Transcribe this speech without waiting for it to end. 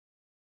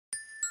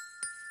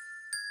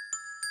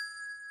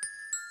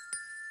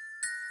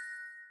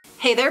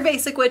Hey there,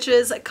 Basic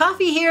Witches,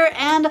 Coffee here,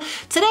 and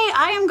today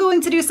I am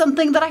going to do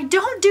something that I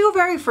don't do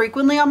very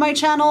frequently on my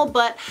channel,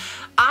 but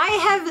I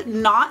have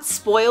not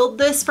spoiled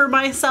this for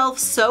myself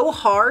so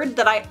hard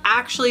that I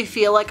actually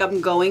feel like I'm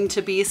going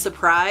to be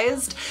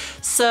surprised.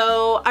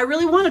 So I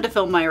really wanted to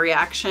film my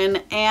reaction,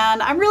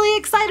 and I'm really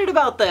excited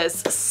about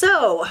this.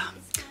 So,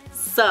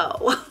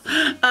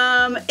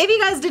 if you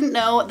guys didn't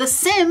know, The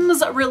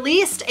Sims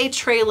released a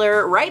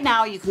trailer right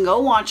now. You can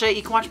go watch it.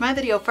 You can watch my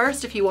video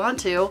first if you want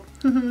to.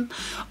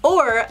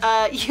 Or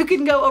you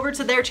can go over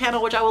to their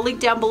channel, which I will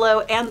link down below,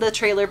 and the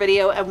trailer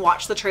video, and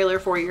watch the trailer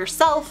for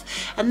yourself,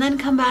 and then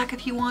come back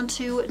if you want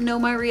to know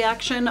my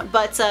reaction.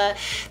 But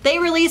they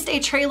released a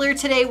trailer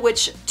today,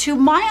 which to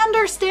my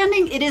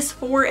understanding, it is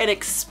for an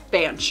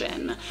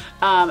expansion,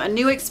 a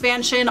new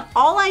expansion.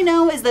 All I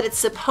know is that it's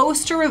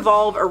supposed to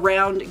revolve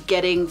around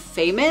getting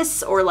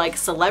famous or like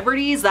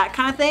celebrities, that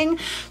kind of thing.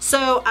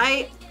 So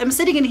I'm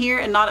sitting in here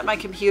and not at my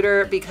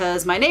computer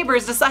because my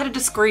neighbors decided to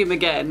scream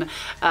again.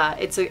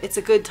 It's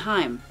a good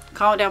time.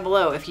 Comment down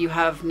below if you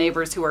have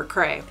neighbors who are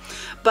cray.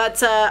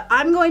 But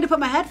I'm going to put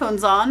my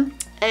headphones on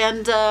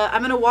and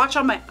I'm gonna watch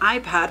on my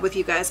iPad with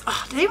you guys.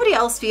 Oh, did anybody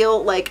else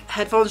feel like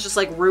headphones just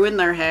like ruin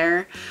their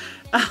hair?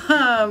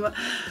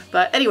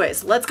 But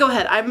anyways, let's go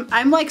ahead.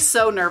 I'm like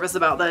so nervous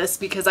about this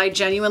because I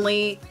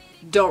genuinely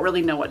don't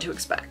really know what to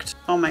expect.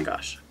 Oh my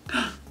gosh.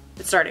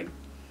 It's starting.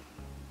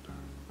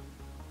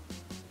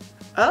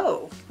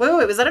 Oh,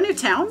 wait, was that a new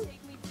town?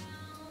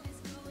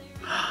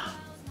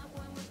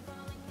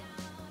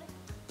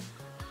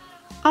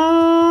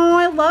 Oh,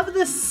 I love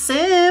the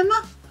sim.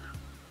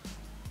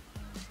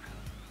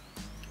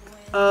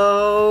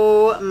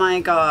 Oh my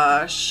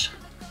gosh.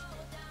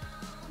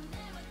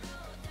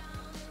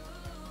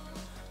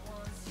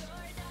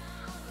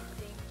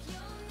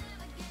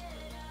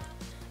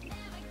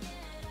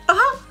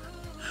 Oh,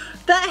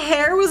 that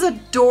hair was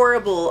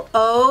adorable.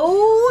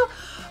 Oh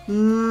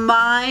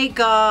my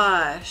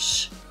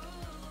gosh.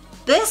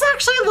 This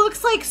actually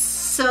looks like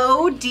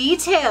so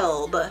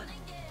detailed.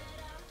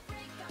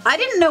 I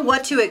didn't know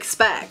what to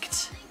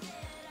expect.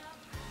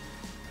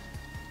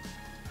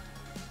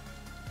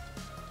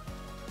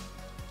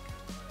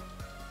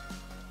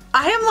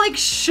 I am like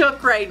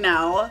shook right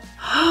now.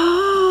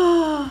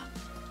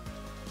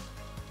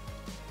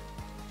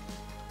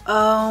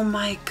 Oh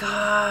my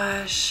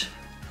gosh.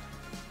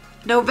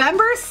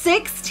 November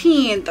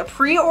 16th,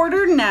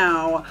 pre-order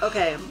now.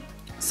 Okay,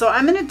 so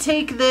I'm gonna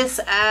take this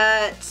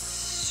at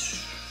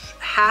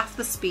half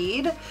the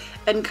speed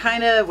and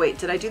kind of, wait,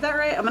 did I do that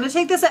right? I'm gonna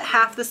take this at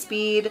half the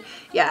speed,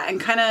 yeah, and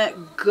kind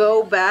of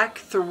go back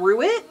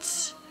through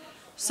it.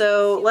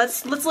 So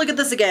let's look at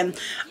this again.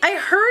 I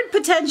heard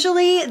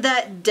potentially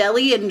that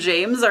Deli and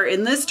James are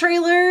in this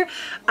trailer.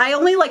 I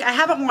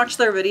haven't watched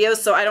their videos,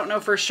 so I don't know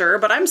for sure,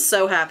 but I'm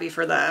so happy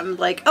for them.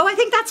 Like, oh, I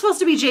think that's supposed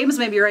to be James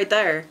maybe right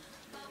there.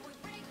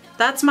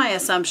 That's my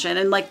assumption,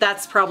 and like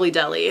that's probably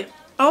Deli.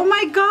 Oh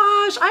my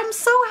gosh, I'm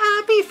so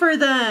happy for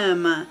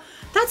them.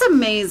 That's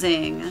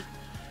amazing.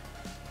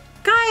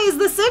 Guys,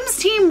 the Sims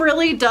team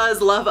really does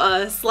love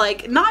us.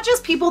 Like, not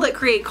just people that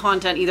create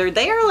content either.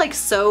 They are like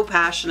so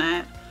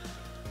passionate.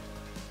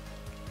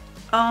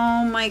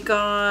 Oh my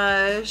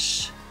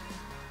gosh.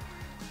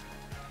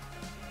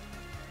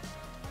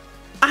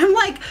 I'm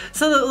like,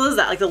 so what is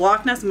that? Like the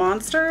Loch Ness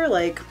Monster?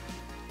 Like,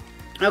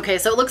 okay,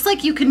 so it looks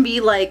like you can be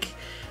like,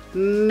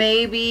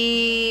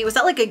 maybe, was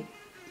that like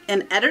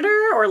an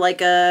editor or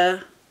like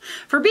a,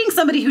 for being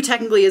somebody who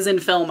technically is in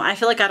film, I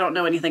feel like I don't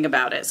know anything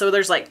about it. So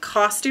there's like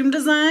costume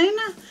design,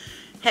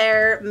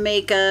 hair,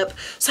 makeup.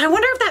 So I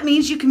wonder if that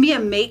means you can be a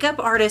makeup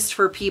artist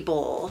for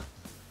people,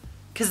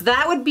 because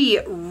that would be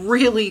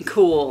really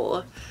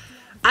cool.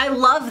 I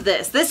love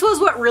this. This was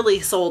what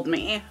really sold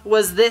me,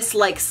 was this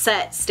like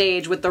set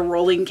stage with the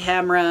rolling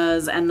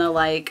cameras and the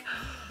like,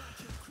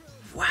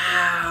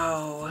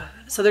 wow.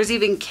 So there's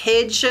even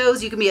kid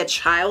shows. You can be a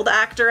child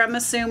actor, I'm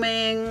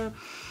assuming.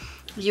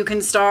 You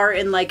can star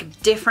in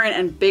like different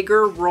and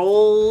bigger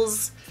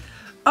roles.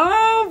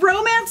 Oh,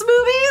 romance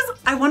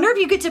movies? I wonder if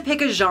you get to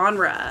pick a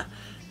genre.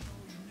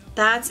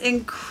 That's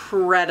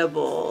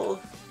incredible.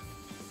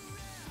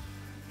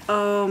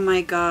 Oh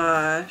my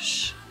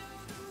gosh.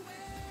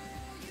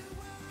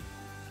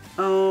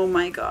 Oh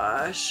my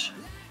gosh.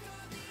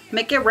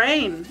 Make it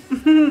rain.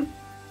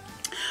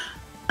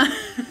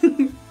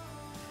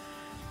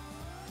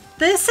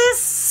 This is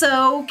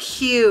so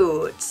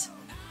cute.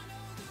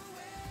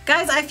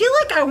 Guys, I feel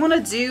like I want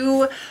to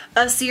do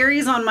a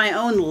series on my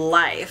own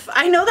life.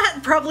 I know that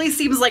probably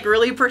seems like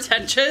really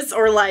pretentious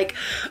or like,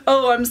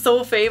 oh, I'm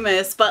so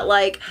famous, but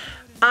like,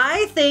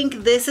 I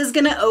think this is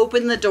gonna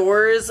open the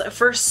doors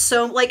for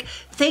so, like,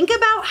 think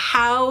about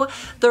how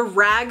the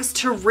Rags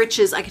to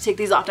Riches, I could take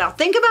these off now.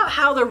 Think about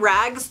how the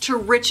Rags to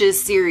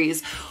Riches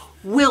series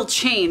will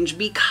change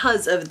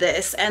because of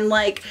this. And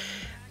like,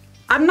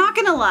 I'm not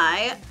gonna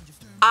lie,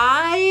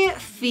 I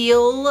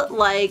feel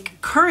like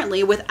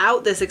currently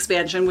without this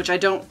expansion, which I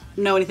don't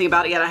know anything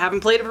about it yet. I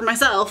haven't played it for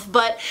myself,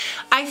 but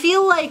I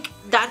feel like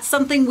that's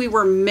something we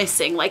were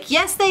missing. Like,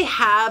 yes, they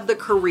have the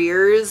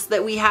careers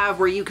that we have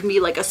where you can be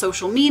like a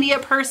social media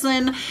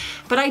person,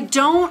 but I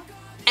don't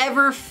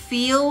ever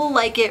feel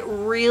like it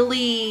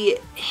really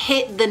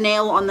hit the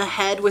nail on the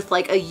head with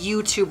like a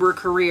YouTuber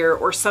career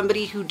or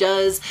somebody who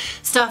does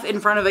stuff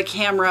in front of a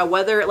camera,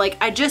 whether like,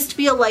 I just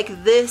feel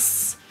like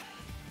this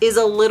is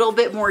a little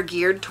bit more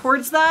geared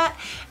towards that.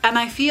 And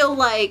I feel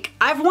like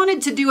I've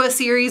wanted to do a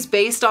series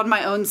based on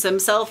my own sim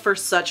self for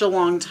such a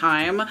long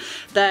time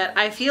that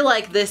I feel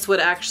like this would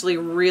actually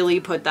really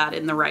put that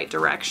in the right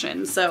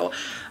direction. So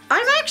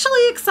I'm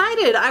actually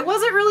excited. I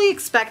wasn't really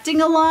expecting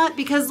a lot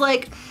because,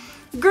 like,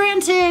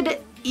 granted,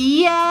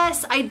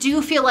 yes, I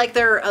do feel like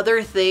there are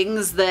other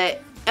things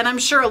that, and I'm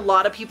sure a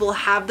lot of people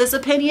have this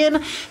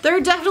opinion, there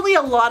are definitely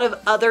a lot of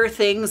other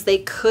things they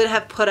could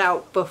have put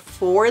out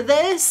before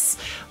this.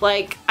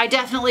 Like, I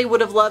definitely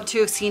would have loved to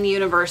have seen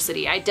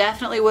University. I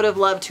definitely would have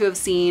loved to have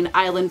seen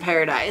Island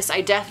Paradise.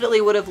 I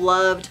definitely would have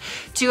loved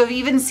to have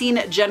even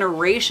seen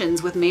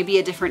Generations with maybe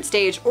a different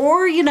stage,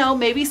 or, you know,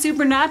 maybe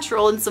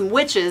Supernatural and some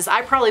witches.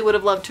 I probably would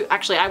have loved to,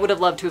 actually, I would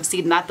have loved to have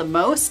seen that the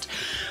most.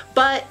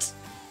 But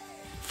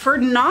for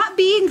not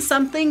being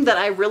something that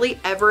I really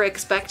ever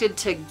expected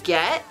to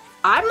get,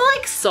 I'm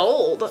like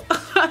sold.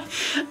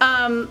 And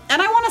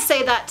I want to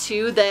say that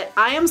too, that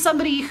I am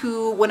somebody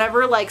who,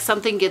 whenever like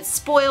something gets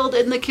spoiled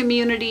in the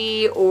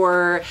community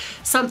or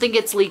something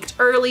gets leaked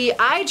early,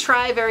 I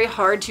try very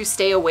hard to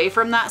stay away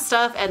from that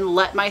stuff and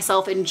let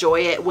myself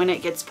enjoy it when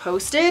it gets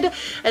posted.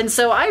 And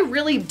so I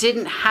really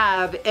didn't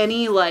have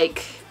any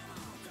like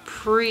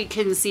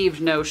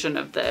preconceived notion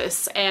of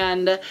this,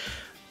 and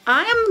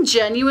I am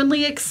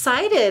genuinely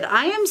excited.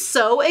 I am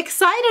so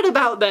excited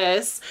about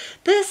this.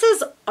 This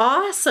is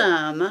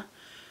awesome.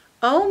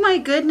 Oh my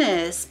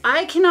goodness.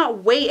 I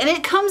cannot wait. And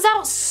it comes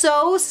out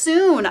so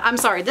soon. I'm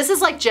sorry, this is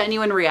like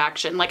genuine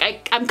reaction.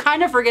 Like I'm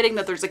kind of forgetting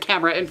that there's a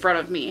camera in front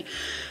of me,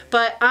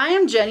 but I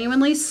am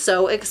genuinely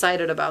so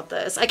excited about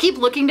this. I keep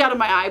looking down at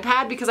my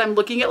iPad because I'm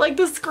looking at like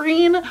the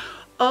screen.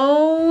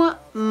 Oh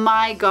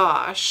my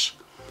gosh.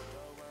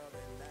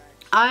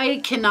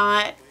 I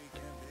cannot.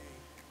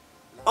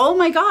 Oh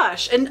my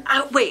gosh. And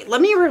wait, let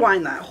me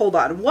rewind that. Hold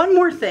on. One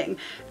more thing.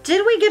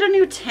 Did we get a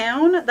new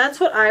town? That's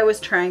what I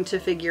was trying to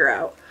figure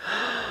out.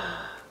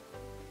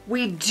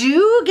 We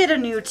do get a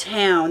new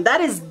town. That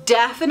is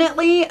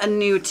definitely a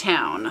new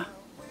town.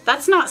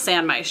 That's not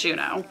San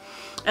Myshuno.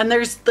 And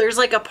there's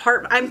like a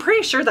part, I'm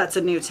pretty sure that's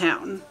a new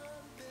town.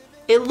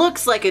 It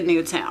looks like a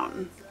new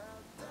town.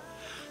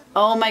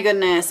 Oh my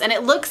goodness. And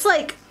it looks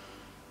like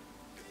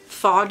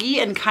foggy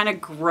and kind of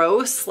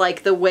gross,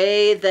 like the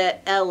way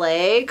that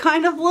LA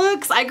kind of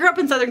looks. I grew up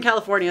in Southern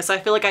California, so I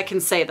feel like I can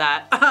say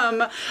that.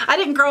 I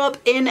didn't grow up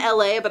in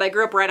LA, but I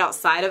grew up right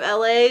outside of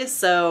LA,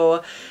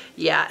 so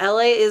yeah,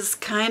 LA is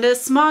kind of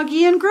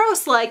smoggy and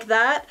gross like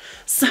that.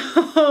 So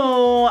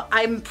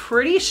I'm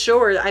pretty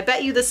sure, I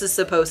bet you this is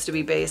supposed to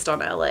be based on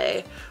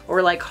LA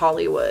or like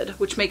Hollywood,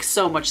 which makes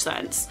so much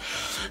sense.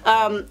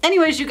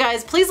 Anyways, you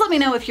guys, please let me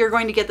know if you're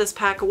going to get this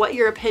pack, what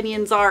your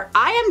opinions are.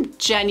 I am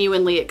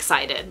genuinely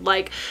excited.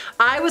 Like,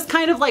 I was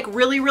kind of like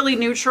really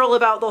neutral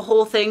about the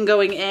whole thing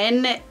going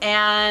in,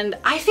 and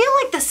I feel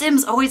like The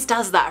Sims always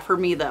does that for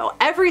me though.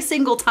 Every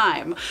single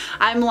time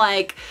I'm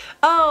like,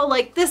 oh,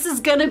 like this is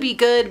gonna be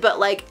good, but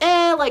like,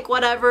 like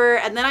whatever.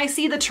 And then I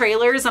see the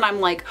trailers and I'm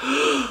like,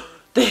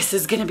 this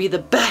is gonna be the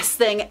best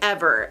thing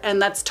ever.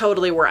 And that's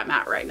totally where I'm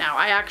at right now.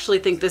 I actually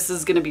think this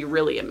is gonna be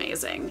really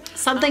amazing.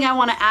 Something I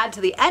wanna add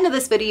to the end of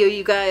this video,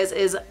 you guys,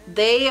 is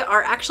they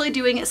are actually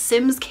doing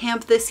Sims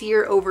Camp this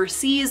year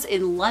overseas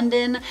in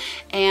London.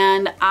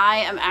 And I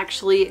am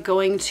actually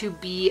going to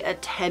be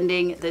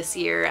attending this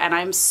year. And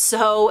I'm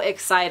so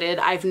excited.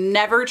 I've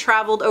never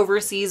traveled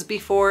overseas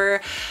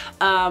before,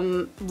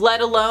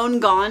 let alone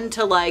gone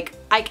to like,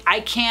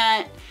 I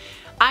can't,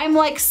 I'm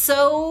like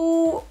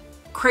so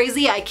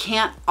crazy I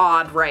can't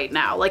odd right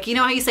now. Like, you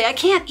know how you say I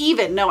can't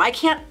even? No, I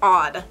can't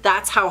odd.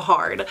 That's how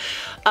hard.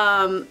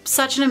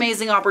 Such an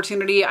amazing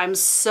opportunity. I'm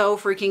so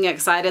freaking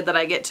excited that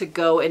I get to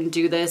go and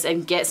do this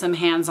and get some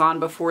hands-on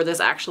before this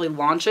actually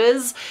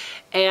launches.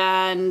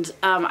 And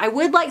I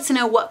would like to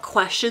know what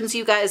questions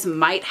you guys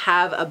might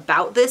have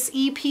about this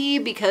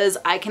EP, because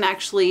I can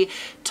actually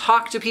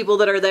talk to people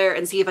that are there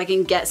and see if I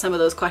can get some of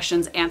those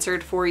questions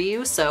answered for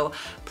you. So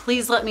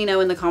please let me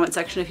know in the comment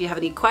section if you have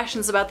any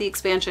questions about the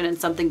expansion and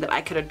something that I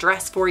could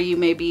address for you,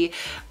 maybe,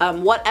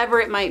 whatever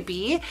it might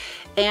be.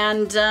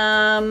 And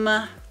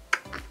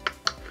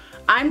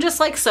I'm just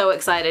like so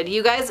excited.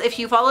 You guys, if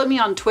you follow me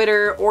on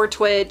Twitter or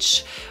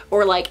Twitch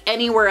or like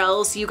anywhere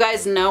else, you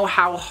guys know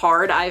how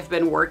hard I've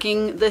been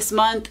working this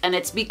month, and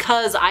it's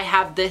because I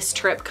have this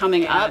trip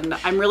coming up. And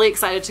I'm really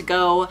excited to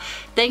go.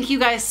 Thank you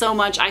guys so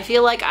much. I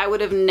feel like I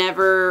would have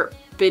never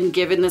been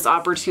given this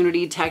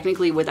opportunity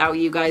technically without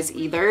you guys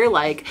either.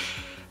 Like,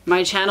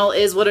 my channel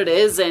is what it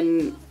is,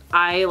 and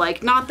I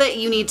like, not that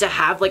you need to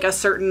have like a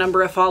certain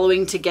number of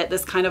following to get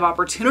this kind of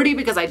opportunity,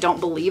 because I don't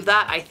believe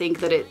that. I think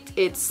that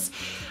it's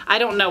I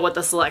don't know what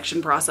the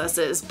selection process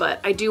is, but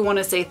I do want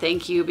to say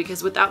thank you,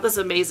 because without this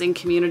amazing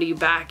community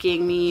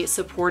backing me,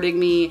 supporting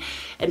me,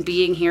 and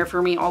being here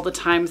for me all the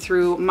time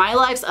through my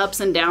life's ups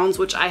and downs,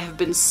 which I have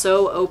been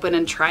so open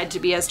and tried to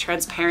be as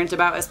transparent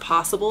about as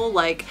possible,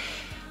 like,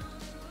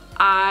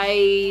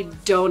 I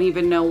don't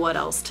even know what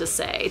else to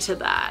say to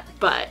that.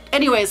 But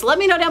anyways, let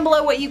me know down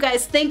below what you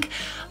guys think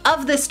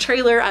of this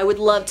trailer. I would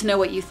love to know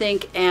what you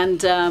think,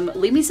 and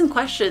leave me some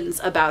questions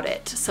about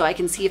it so I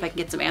can see if I can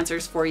get some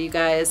answers for you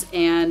guys.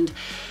 And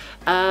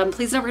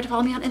please don't forget to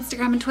follow me on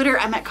Instagram and Twitter.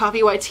 I'm at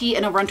CoffeeYT,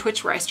 and over on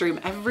Twitch, where I stream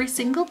every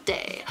single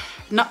day.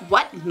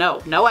 What?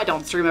 No, I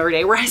don't stream every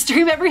day, where I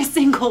stream every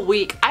single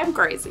week. I'm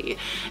crazy.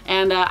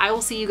 And I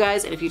will see you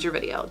guys in a future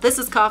video. This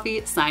is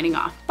Koffee signing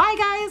off. Bye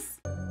guys.